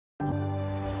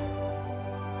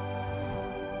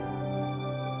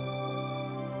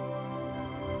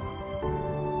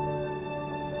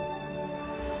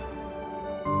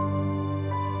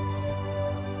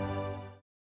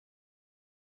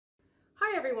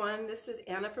everyone, this is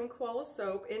Anna from Koala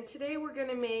Soap, and today we're going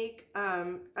to make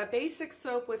a basic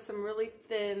soap with some really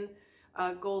thin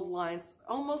gold lines,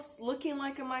 almost looking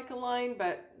like a mica line,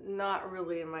 but not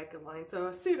really a mica line, so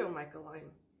a pseudo mica line.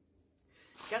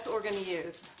 Guess what we're going to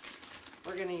use?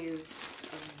 We're going to use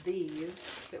these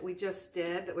that we just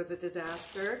did, that was a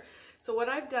disaster. So what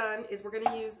I've done is we're going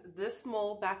to use this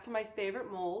mold, back to my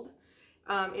favorite mold.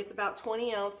 It's about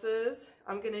 20 ounces.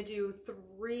 I'm going to do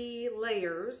 3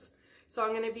 layers. So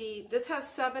I'm going to be, this has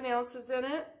 7 ounces in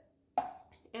it,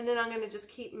 and then I'm going to just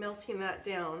keep melting that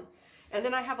down. And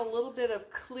then I have a little bit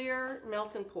of clear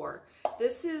melt and pour.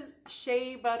 This is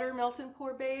Shea Butter Melt and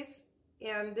Pour base,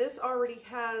 and this already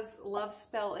has Love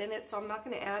Spell in it, so I'm not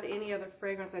going to add any other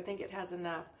fragrance. I think it has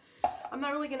enough. I'm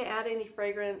not really going to add any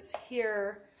fragrance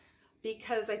here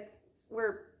because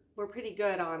we're pretty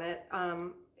good on it.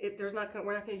 We're not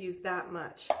going to use that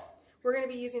much. We're going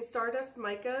to be using StarDust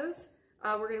Micas.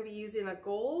 We're going to be using a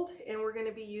gold, and we're going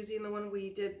to be using the one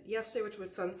we did yesterday, which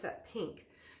was Sunset Pink.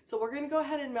 So we're going to go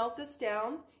ahead and melt this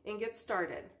down and get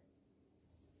started.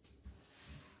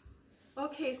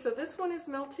 Okay, so this one is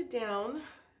melted down.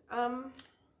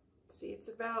 See, it's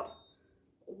about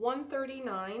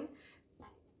 139.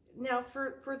 Now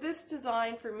for this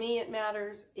design, for me it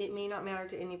matters. It may not matter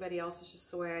to anybody else, it's just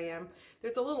the way I am.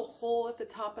 There's a little hole at the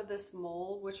top of this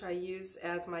mold, which I use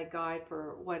as my guide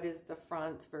for what is the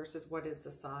front versus what is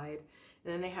the side.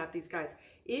 And then they have these guides.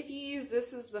 If you use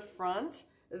this as the front,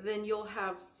 then you'll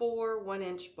have 4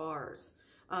 1-inch bars.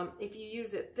 If you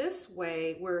use it this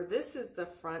way, where this is the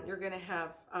front, you're gonna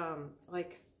have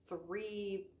like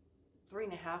 3.5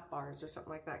 bars or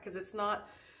something like that, because it's not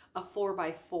a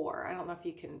 4x4. I don't know if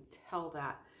you can tell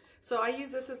that. So I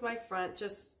use this as my front,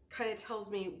 just kind of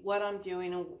tells me what I'm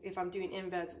doing, and if I'm doing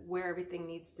embeds, where everything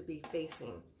needs to be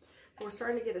facing. We're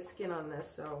starting to get a skin on this,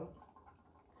 so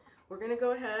we're going to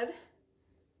go ahead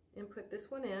and put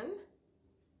this one in.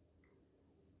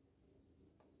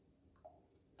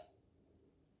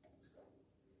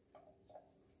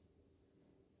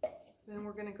 Then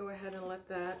we're going to go ahead and let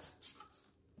that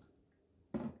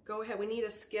go ahead. We need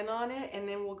a skin on it, and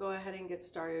then we'll go ahead and get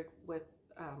started with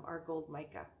our gold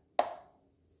mica.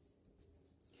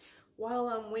 While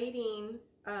I'm waiting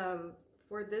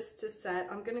for this to set,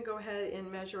 I'm going to go ahead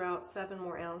and measure out 7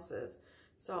 more ounces.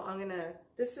 So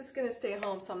this is going to stay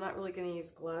home, so I'm not really going to use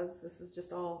gloves. This is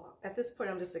just all, at this point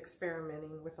I'm just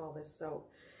experimenting with all this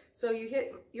soap. So you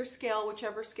hit your scale,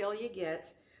 whichever scale you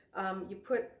get, you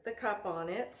put the cup on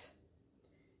it,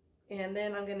 and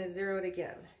then I'm going to zero it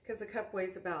again, because the cup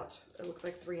weighs about, it looks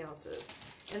like 3 ounces.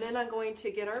 And then I'm going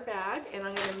to get our bag, and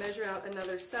I'm going to measure out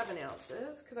another 7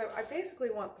 ounces, because I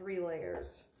basically want 3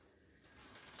 layers.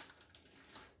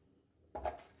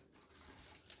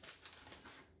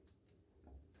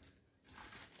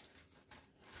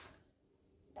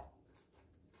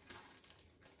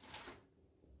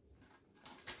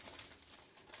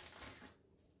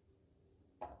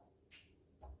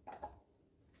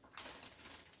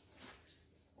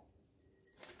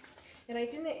 And I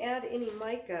didn't add any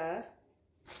mica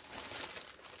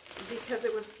because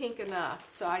it was pink enough,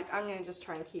 so I'm going to just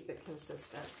try and keep it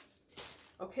consistent.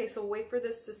 Okay, so wait for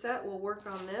this to set. We'll work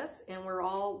on this, and we're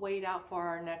all weighed out for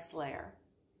our next layer.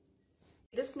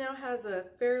 This now has a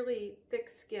fairly thick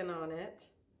skin on it,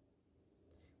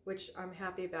 which I'm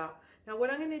happy about. Now what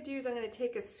I'm going to do is I'm going to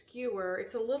take a skewer.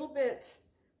 It's a little bit,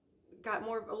 got a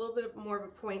little bit more of a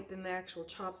point than the actual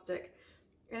chopstick.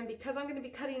 And because I'm going to be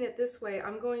cutting it this way,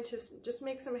 I'm going to just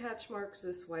make some hatch marks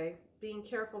this way, being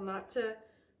careful not to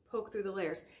poke through the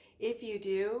layers. If you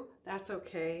do, that's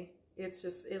okay. It's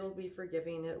just, it'll be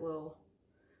forgiving. It will.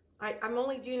 I'm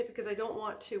only doing it because I don't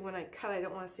want to, when I cut, I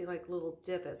don't want to see like little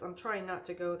divots. I'm trying not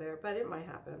to go there, but it might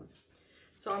happen.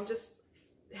 So I'm just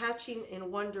hatching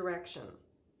in one direction.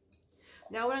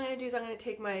 Now what I'm going to do is I'm going to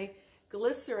take my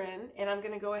glycerin, and I'm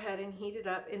going to go ahead and heat it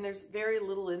up, and there's very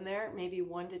little in there, maybe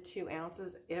 1 to 2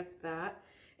 ounces, if that.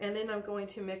 And then I'm going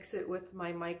to mix it with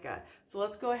my mica. So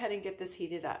let's go ahead and get this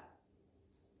heated up.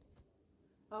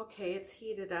 Okay, it's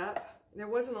heated up. There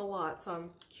wasn't a lot, so I'm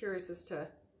curious as to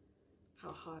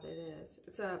how hot it is.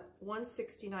 It's a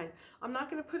 169. I'm not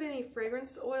going to put any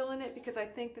fragrance oil in it because I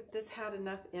think that this had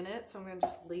enough in it, so I'm going to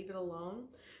just leave it alone.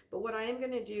 But what I am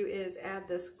going to do is add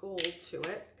this gold to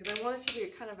it, because I want it to be a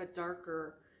kind of a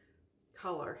darker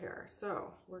color here.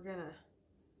 So we're going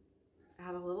to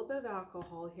add a little bit of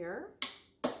alcohol here,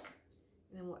 and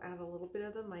then we'll add a little bit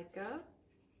of the mica.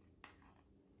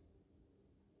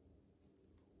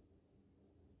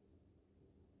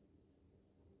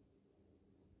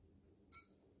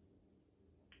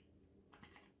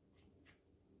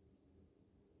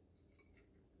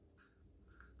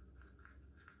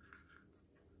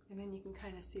 And then you can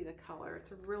kind of see the color.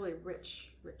 It's a really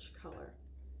rich, rich color.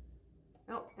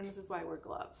 Oh, and this is why I wear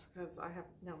gloves, because I have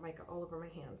now mica all over my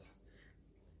hands.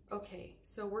 Okay,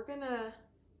 so we're gonna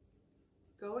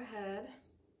go ahead,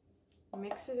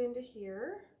 mix it into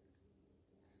here.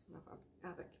 I don't know if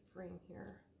I'm out of frame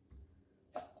here.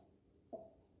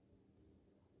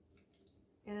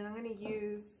 And then I'm gonna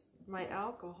use my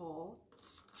alcohol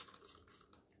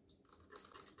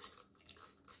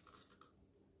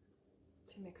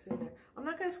to mix in there. I'm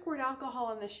not going to squirt alcohol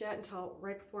on this yet until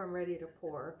right before I'm ready to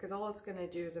pour, because all it's going to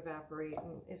do is evaporate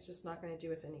and it's just not going to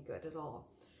do us any good at all.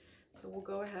 So we'll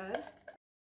go ahead.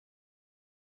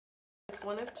 It's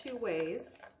one of two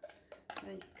ways.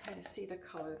 Now you can kind of see the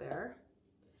color there.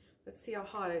 Let's see how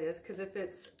hot it is, because if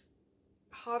it's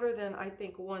hotter than, I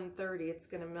think, 130, it's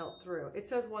going to melt through. It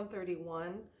says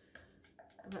 131.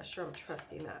 I'm not sure I'm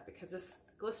trusting that, because this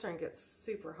glycerin gets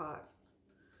super hot.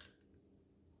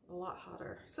 A lot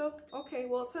hotter. So, okay,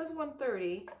 well, it says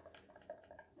 130.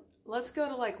 Let's go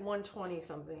to like 120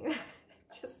 something,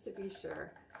 just to be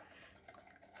sure.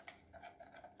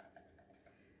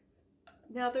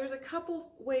 Now, there's a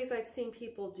couple ways I've seen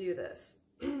people do this.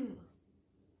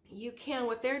 You can,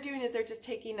 what they're doing is they're just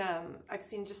taking, I've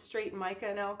seen just straight mica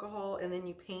and alcohol, and then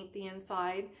you paint the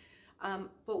inside.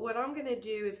 But what I'm going to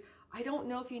do is, I don't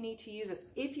know if you need to use this.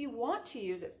 If you want to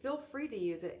use it, feel free to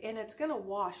use it, and it's going to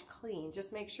wash clean.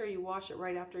 Just make sure you wash it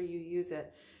right after you use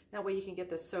it. That way you can get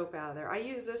the soap out of there. I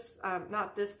use this,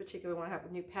 not this particular one, I have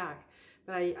a new pack,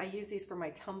 but I use these for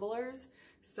my tumblers.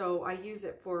 So I use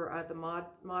it for the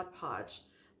Mod Podge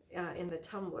in the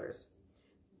tumblers.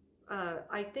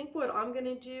 I think what I'm going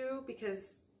to do,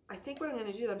 because I think what I'm going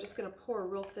to do, I'm just going to pour a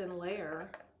real thin layer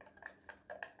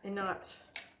and not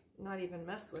even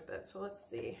mess with it. So let's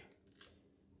see.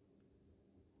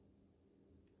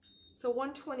 So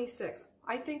 126,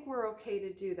 I think we're okay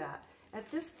to do that. At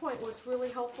this point, what's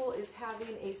really helpful is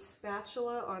having a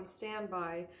spatula on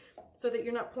standby so that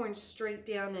you're not pouring straight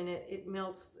down and it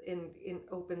melts and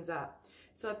opens up.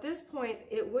 So at this point,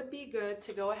 it would be good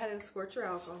to go ahead and squirt your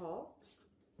alcohol.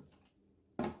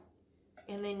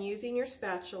 And then using your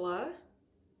spatula,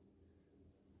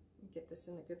 get this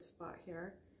in a good spot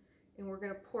here. And we're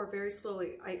going to pour very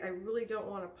slowly. I really don't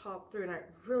want to pop through, and I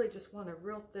really just want a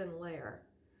real thin layer.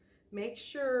 Make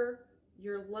sure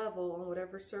you're level on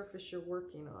whatever surface you're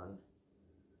working on.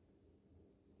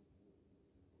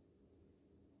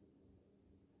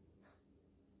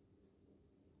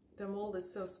 The mold is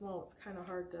so small, it's kind of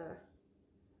hard to...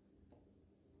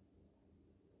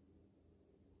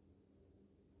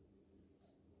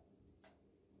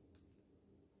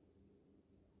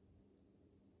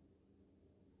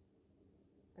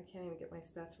 I can't even get my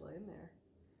spatula in there.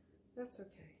 That's okay.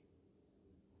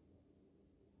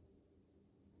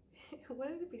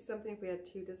 Wouldn't it be something if we had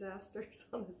two disasters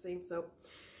on the same soap?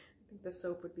 I think the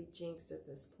soap would be jinxed at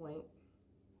this point.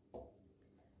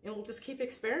 And we'll just keep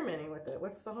experimenting with it.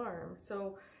 What's the harm?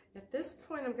 So at this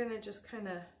point, I'm going to just kind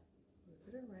of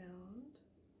move it around.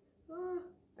 Oh,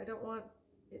 I don't want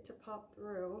it to pop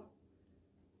through.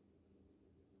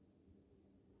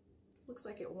 Looks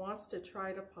like it wants to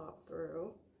try to pop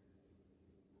through.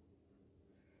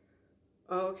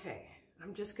 Okay,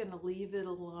 I'm just going to leave it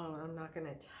alone. I'm not going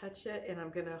to touch it, and I'm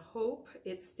going to hope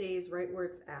it stays right where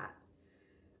it's at.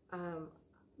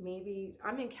 Maybe,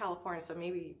 I'm in California, so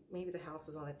maybe the house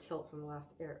is on a tilt from the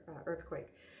last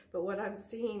earthquake. But what I'm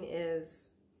seeing is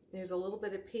there's a little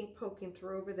bit of pink poking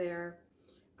through over there.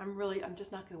 I'm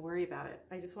just not going to worry about it.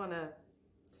 I just want to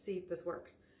see if this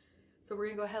works. So we're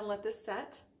going to go ahead and let this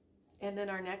set. And then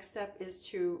our next step is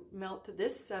to melt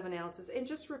this 7 ounces and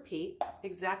just repeat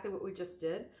exactly what we just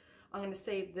did. I'm going to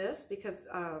save this because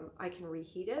I can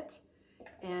reheat it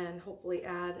and hopefully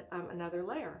add another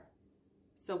layer.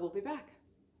 So we'll be back.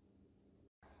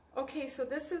 Okay, so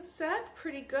this is set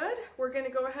pretty good. We're going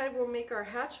to go ahead, we'll make our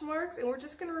hatch marks, and we're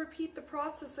just going to repeat the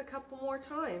process a couple more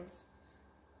times.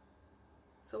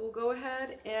 So we'll go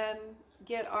ahead and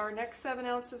get our next 7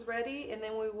 ounces ready, and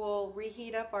then we will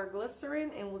reheat up our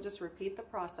glycerin and we'll just repeat the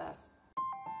process.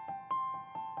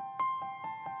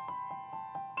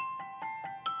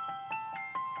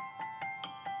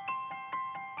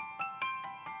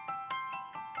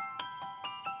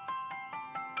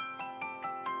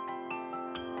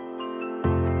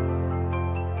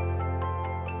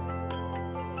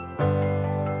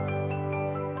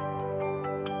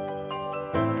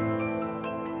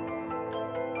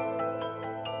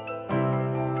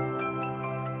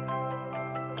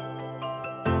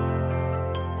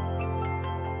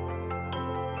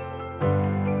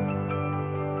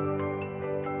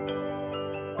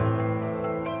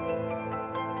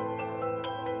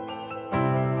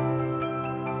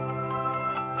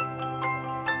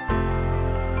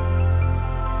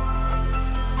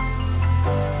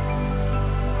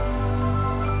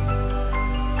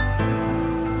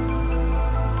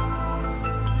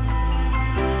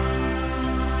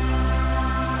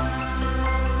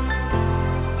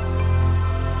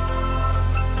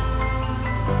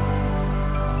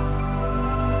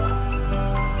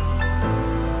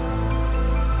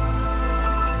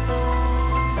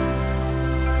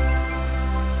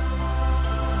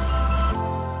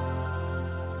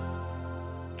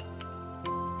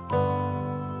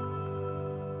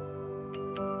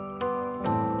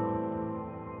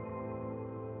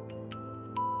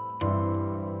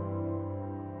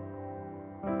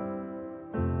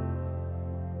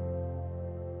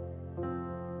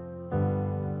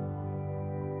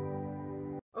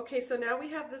 Okay, so now we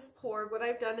have this poured. What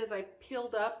I've done is I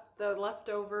peeled up the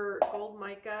leftover gold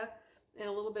mica and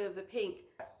a little bit of the pink.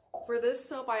 For this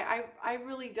soap, I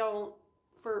really don't,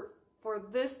 for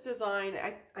this design,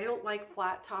 I don't like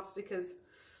flat tops because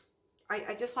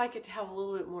I just like it to have a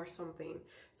little bit more something.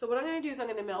 So what I'm going to do is I'm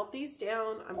going to melt these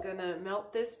down. I'm going to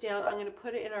melt this down. I'm going to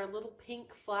put it in our little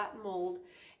pink flat mold.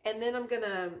 And then I'm going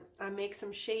to make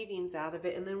some shavings out of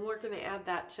it. And then we're going to add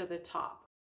that to the top.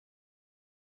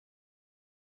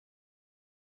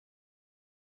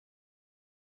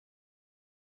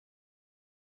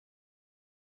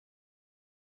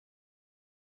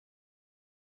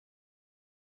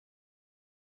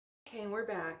 Okay, and we're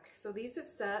back. So these have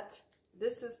set.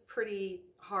 This is pretty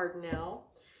hard now.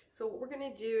 So what we're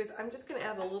going to do is I'm just going to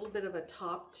add a little bit of a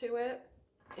top to it.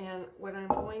 And what I'm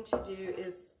going to do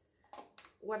is,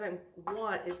 what I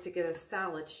want is to get a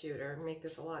salad shooter and make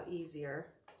this a lot easier.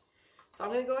 So I'm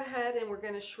going to go ahead and we're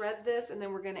going to shred this, and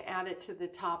then we're going to add it to the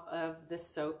top of the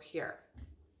soap here.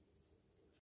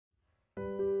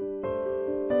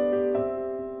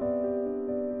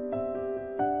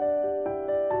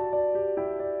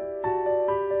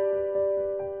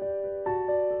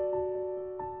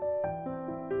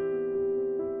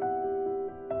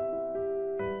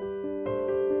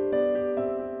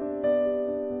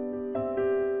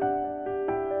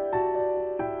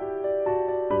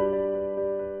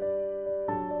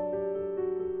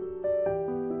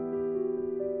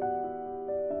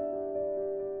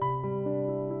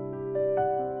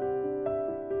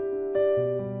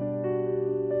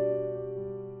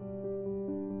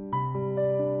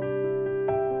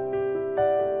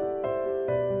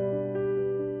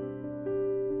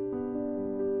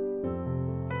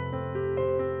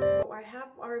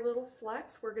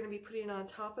 We're going to be putting on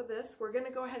top of this. We're going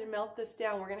to go ahead and melt this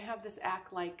down. We're going to have this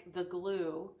act like the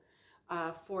glue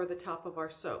for the top of our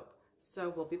soap.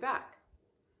 So we'll be back.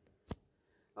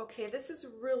 Okay, this is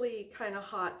really kind of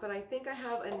hot, but I think I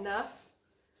have enough.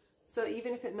 So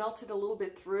even if it melted a little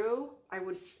bit through,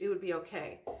 it would be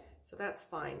okay. So that's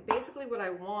fine. Basically what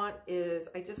I want is,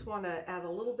 I just want to add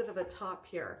a little bit of a top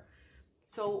here.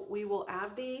 So we will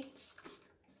add the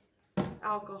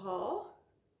alcohol.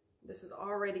 This is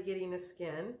already getting the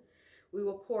skin. We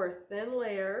will pour a thin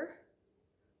layer,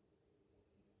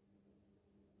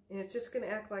 and it's just going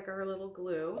to act like our little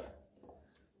glue.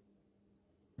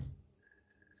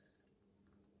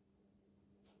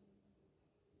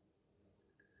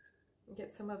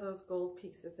 Get some of those gold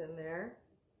pieces in there.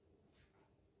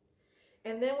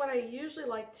 And then what I usually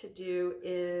like to do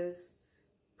is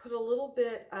put a little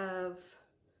bit of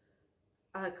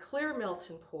a clear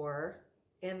melt and pour,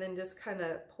 and then just kind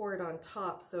of pour it on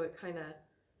top so it kind of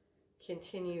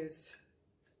continues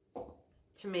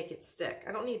to make it stick.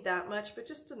 I don't need that much, but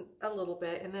just a little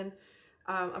bit. And then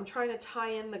I'm trying to tie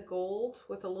in the gold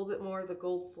with a little bit more of the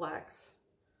gold flecks.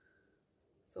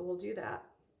 So we'll do that.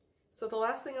 So the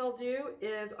last thing I'll do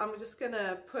is I'm just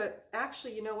gonna put,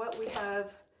 actually, you know what? We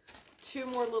have 2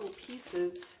 more little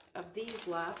pieces of these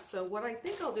left. So what I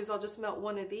think I'll do is I'll just melt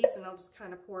one of these and I'll just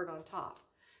kind of pour it on top.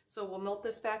 So we'll melt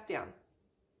this back down.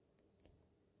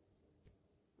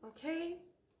 Okay,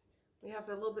 we have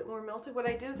a little bit more melted. What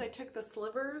I did is I took the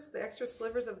slivers, the extra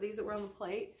slivers of these that were on the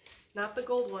plate, not the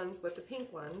gold ones, but the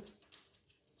pink ones,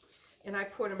 and I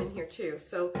poured them in here too.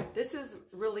 So this is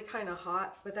really kind of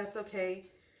hot, but that's okay.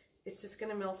 It's just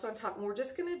going to melt on top, and we're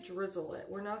just going to drizzle it.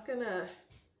 We're not going to,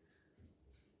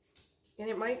 and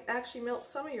it might actually melt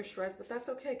some of your shreds, but that's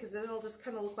okay because then it'll just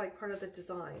kind of look like part of the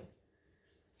design.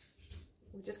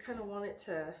 We just kind of want it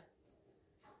to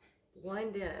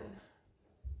blend in.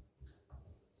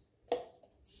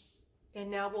 And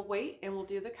now we'll wait and we'll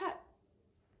do the cut.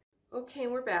 Okay,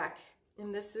 and we're back,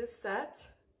 and this is set.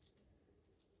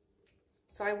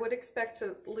 So I would expect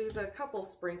to lose a couple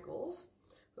sprinkles,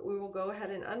 but we will go ahead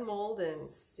and unmold and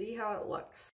see how it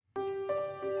looks.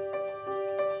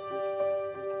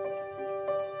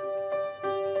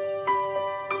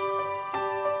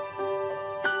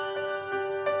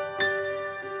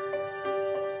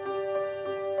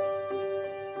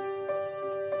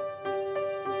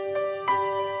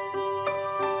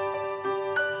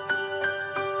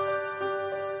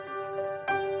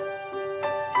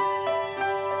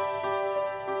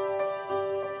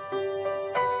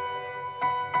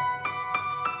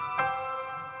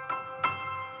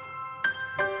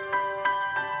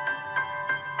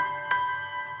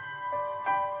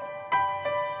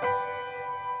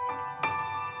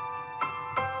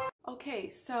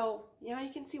 Okay, so now you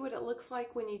can see what it looks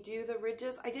like when you do the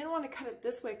ridges. I didn't want to cut it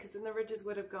this way because then the ridges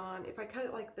would have gone, if I cut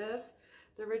it like this,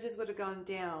 the ridges would have gone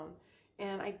down.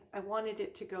 And I wanted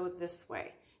it to go this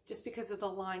way just because of the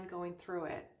line going through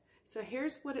it. So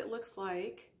here's what it looks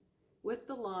like with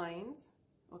the lines,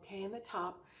 okay, in the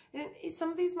top. And some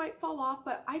of these might fall off,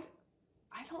 but I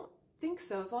don't think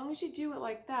so, as long as you do it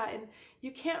like that. And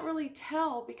you can't really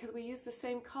tell because we use the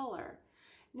same color.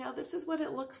 Now this is what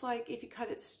it looks like if you cut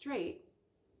it straight.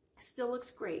 Still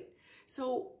looks great.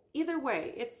 So either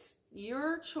way, it's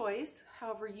your choice,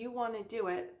 however you want to do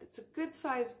it. It's a good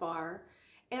size bar.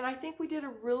 And I think we did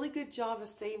a really good job of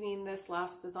saving this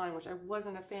last design, which I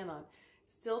wasn't a fan on.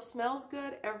 Still smells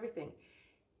good, everything.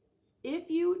 If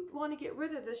you want to get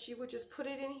rid of this, you would just put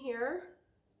it in here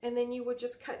and then you would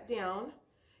just cut down.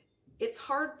 It's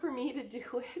hard for me to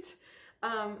do it.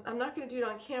 I'm not going to do it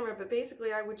on camera, but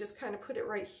basically I would just kind of put it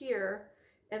right here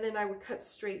and then I would cut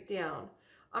straight down.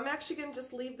 I'm actually going to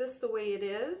just leave this the way it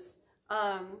is,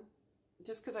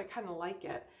 just because I kind of like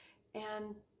it.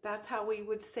 And that's how we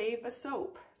would save a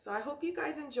soap. So I hope you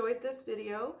guys enjoyed this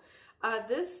video. I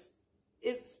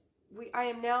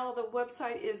am now, the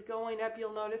website is going up.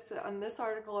 You'll notice that on this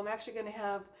article, I'm actually going to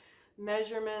have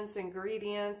measurements,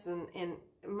 ingredients, and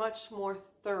much more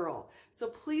thorough. So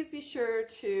please be sure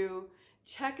to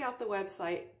check out the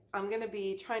website. I'm going to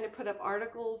be trying to put up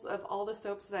articles of all the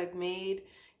soaps that I've made,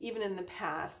 even in the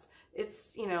past.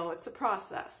 It's, you know, it's a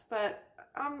process, but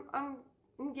I'm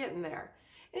getting there.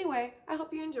 Anyway, I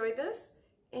hope you enjoyed this,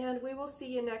 and we will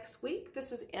see you next week.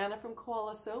 This is Anna from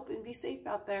Koala Soap, and be safe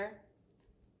out there.